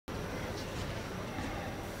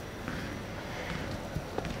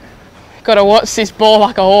Gotta watch this ball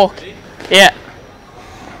like a hawk. Yeah.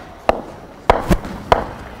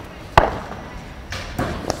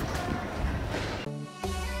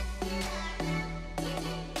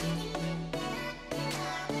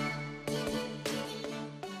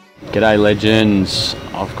 G'day legends,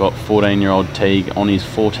 I've got 14-year-old Teague on his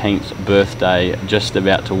 14th birthday, just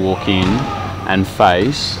about to walk in and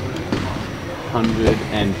face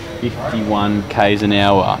 151 k's an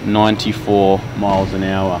hour, 94 miles an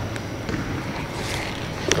hour.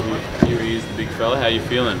 Here he is, the big fella. How you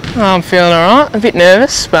feeling? Oh, I'm feeling alright, a bit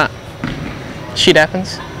nervous, but shit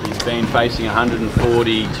happens. He's been facing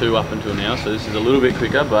 142 up until now, so this is a little bit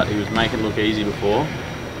quicker, but he was making it look easy before.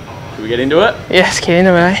 Should we get into it? Yes, get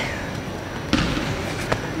into it, eh?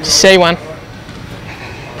 Just see one.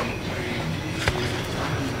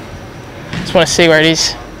 Just want to see where it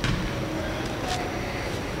is.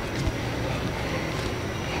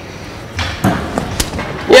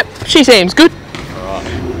 Yep, she seems good.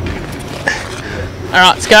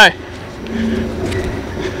 Alright, let's go.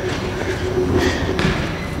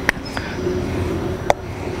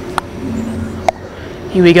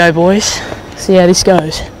 Here we go, boys. See how this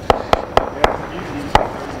goes.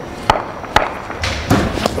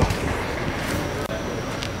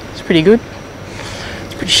 It's pretty good.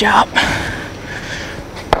 It's pretty sharp.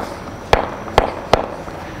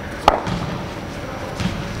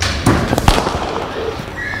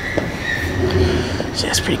 So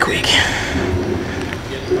that's pretty quick.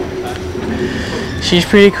 She's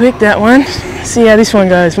pretty quick, that one. See how this one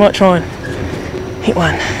goes. Might try and hit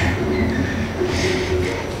one.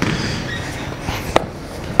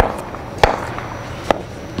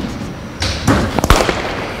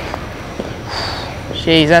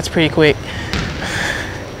 Jeez, that's pretty quick.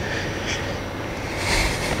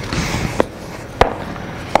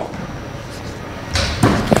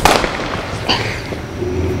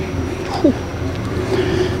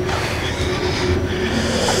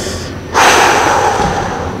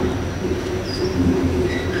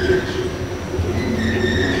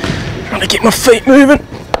 Trying to get my feet moving.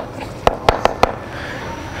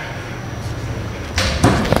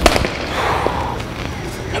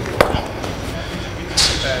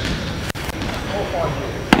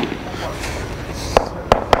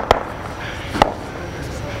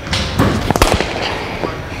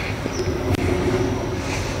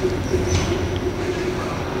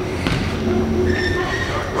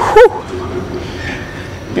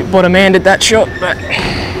 Bit bottom-handed that shot, but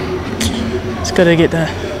it's got to get the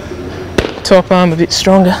top arm a bit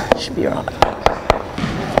stronger. Should be alright.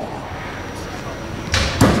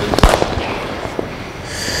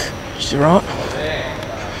 She's alright.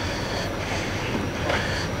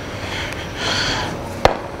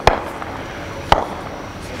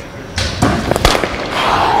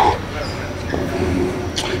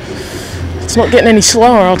 It's not getting any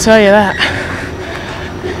slower, I'll tell you that.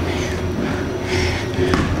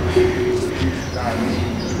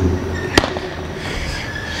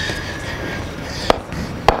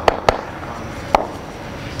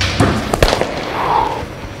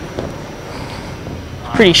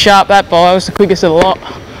 Pretty sharp, that ball. That was the quickest of the lot.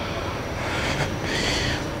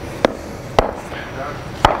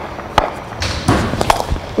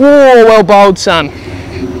 Whoa, well bowled, son.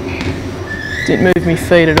 Didn't move me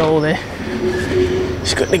feet at all there.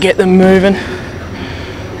 Just got to get them moving.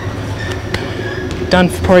 Done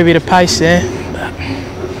for probably a bit of pace there. But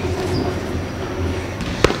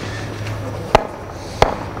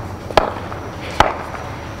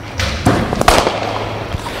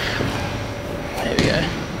there we go.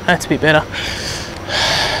 That's a bit better.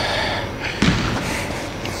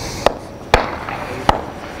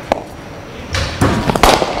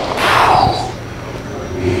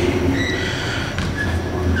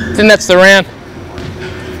 I think that's the round.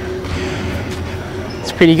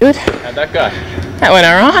 It's pretty good. How'd that go? That went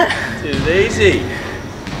alright. It was easy.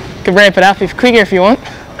 Could ramp it up quicker if you want.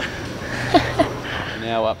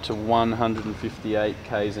 Now up to 158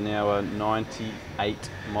 k's an hour, 98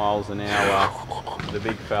 miles an hour. The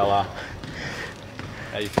big fella.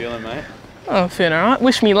 How you feeling, mate? Oh, I'm feeling alright.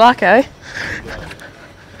 Wish me luck, eh?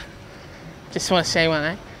 Just want to see one,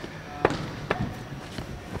 eh?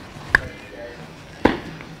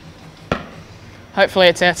 Hopefully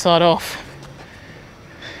it's outside off.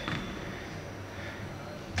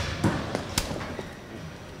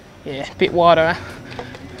 Yeah, a bit wider, eh?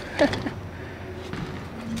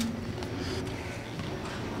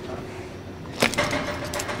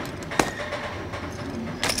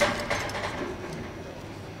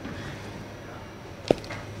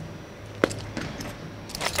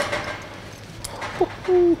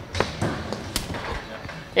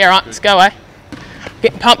 Yeah, right, let's go, eh?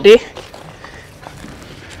 Getting pumped here.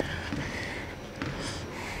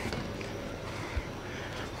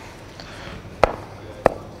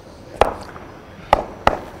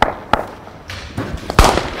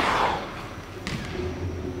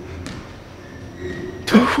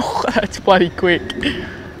 That's bloody quick.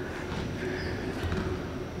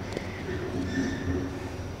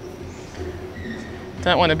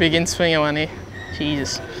 Don't want a big in-swinger one here.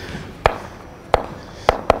 Jesus.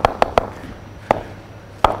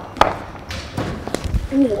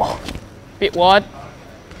 Ooh, bit wide.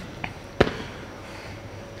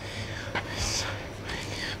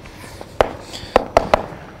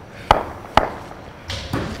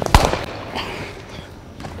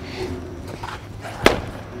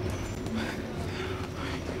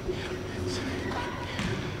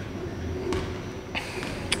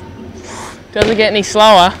 Doesn't get any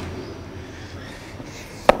slower.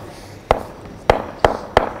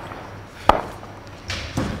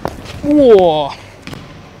 Whoa.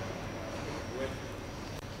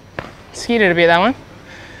 Skidded a bit, that one.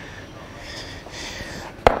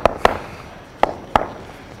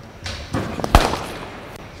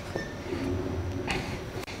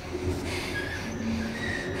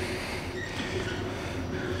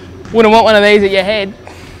 Wouldn't want one of these at your head.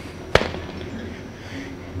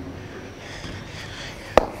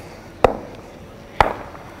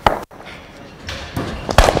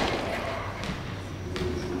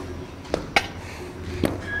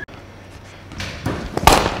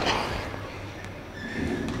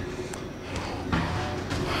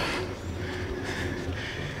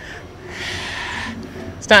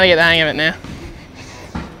 Starting to get the hang of it now.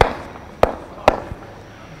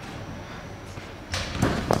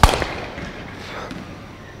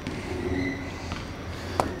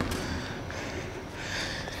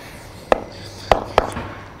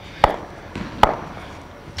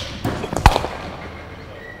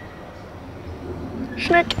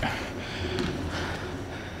 Schnick.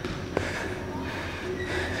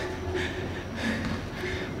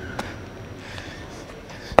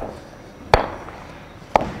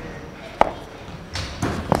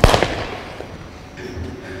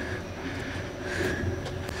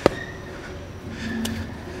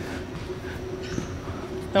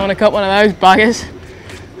 Don't want to cut one of those buggers.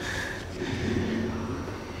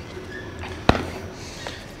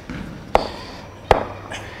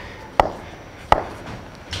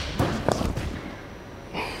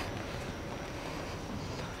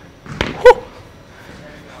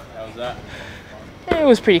 How was that? Yeah, it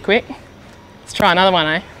was pretty quick. Let's try another one,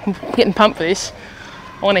 eh? I'm getting pumped for this.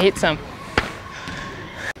 I want to hit some.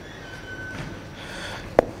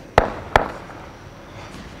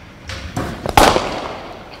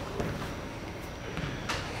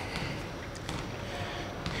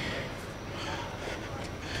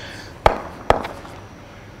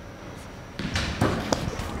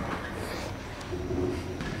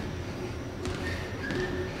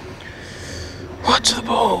 Watch the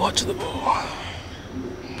ball, watch the ball.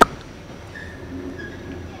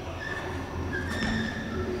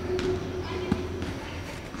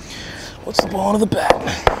 What's the ball to the bat?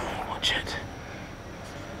 Watch it.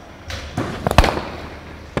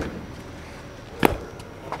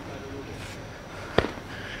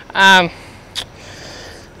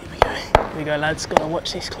 Here we go lads, gotta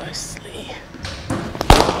watch this closely.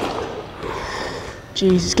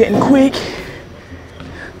 Jeez, it's getting quick.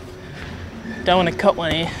 Don't want to cut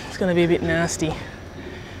one here, it's going to be a bit nasty.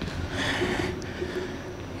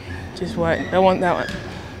 Just wait, don't want that one.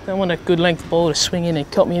 Don't want a good length ball to swing in and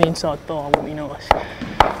cut me an inside thigh, wouldn't be nice.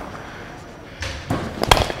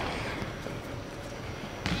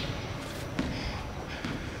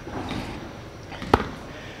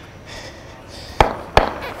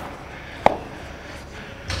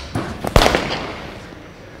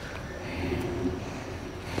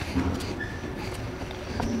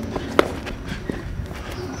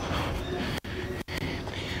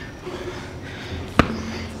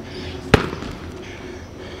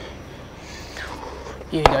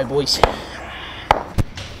 Here you go, boys. I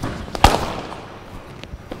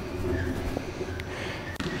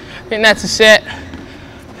think that's a set.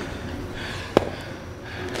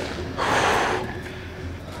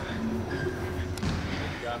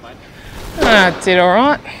 Did all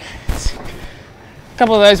right. A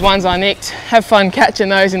couple of those ones I nicked. Have fun catching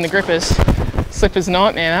those in the grippers. Slipper's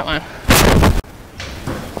nightmare, that one.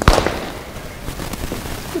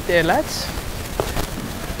 Good there, lads.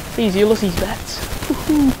 These Ulysses bats.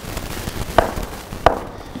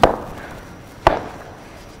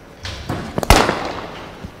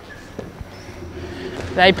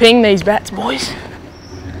 They ping these bats, boys.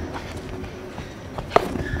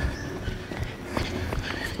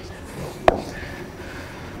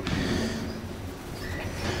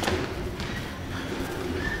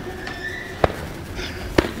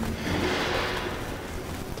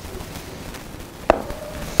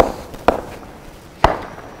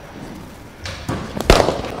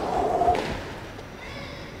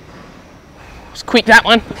 quick, that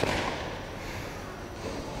one.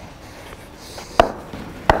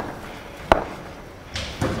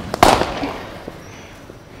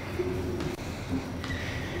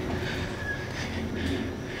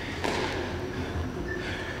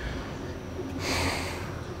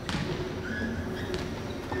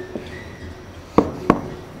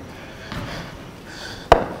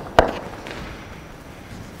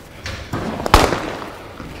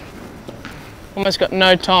 Almost got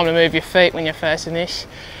no time to move your feet when you're facing this.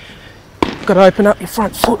 Got to open up your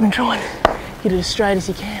front foot and try and get it as straight as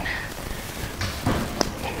you can.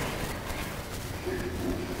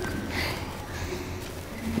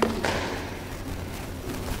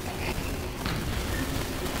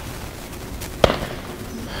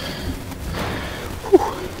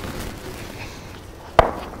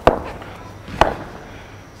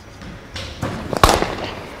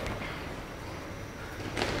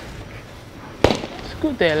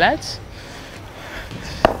 Good there, lads.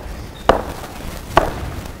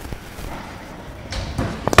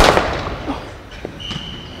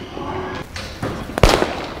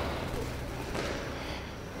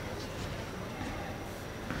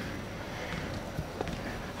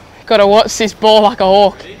 Gotta watch this ball like a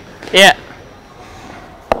hawk. Yeah.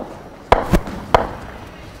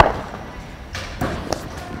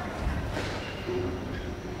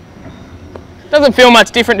 Doesn't feel much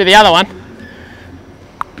different to the other one.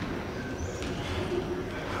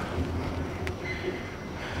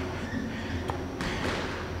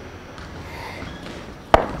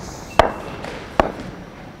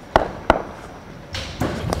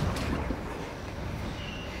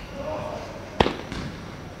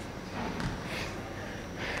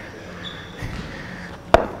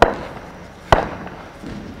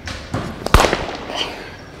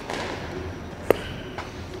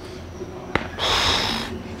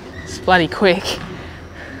 Bloody quick.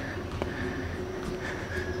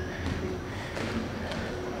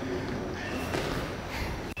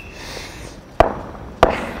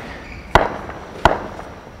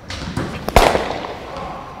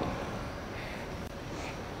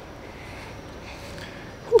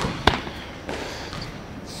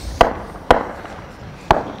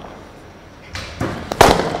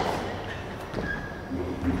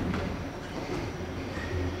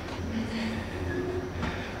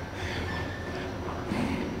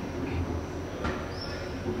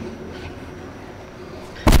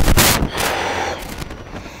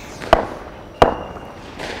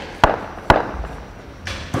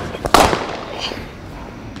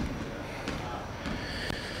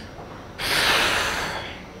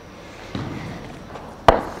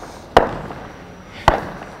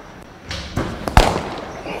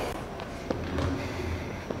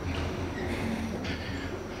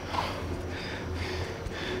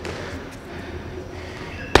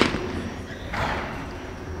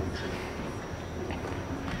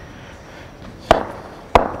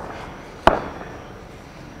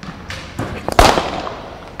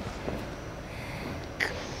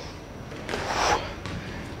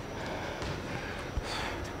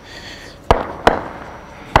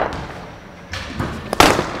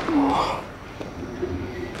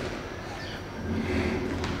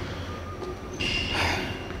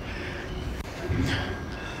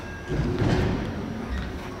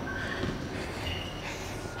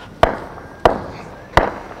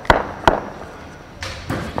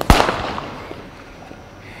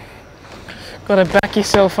 Got to back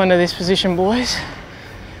yourself under this position, boys.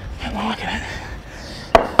 Don't like it.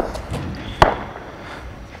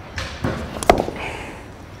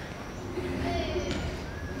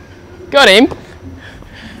 Got him.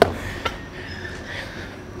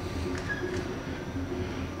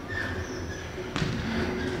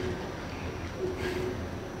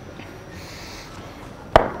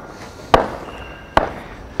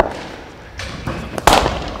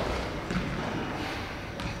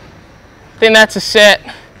 I think that's a set.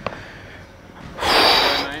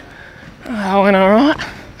 That went alright.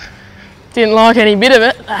 Didn't like any bit of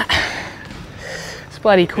it. It's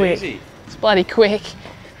bloody quick. Easy. It's bloody quick.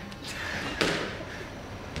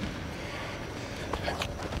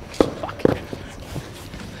 Fuck.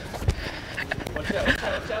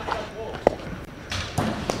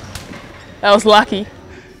 That was lucky.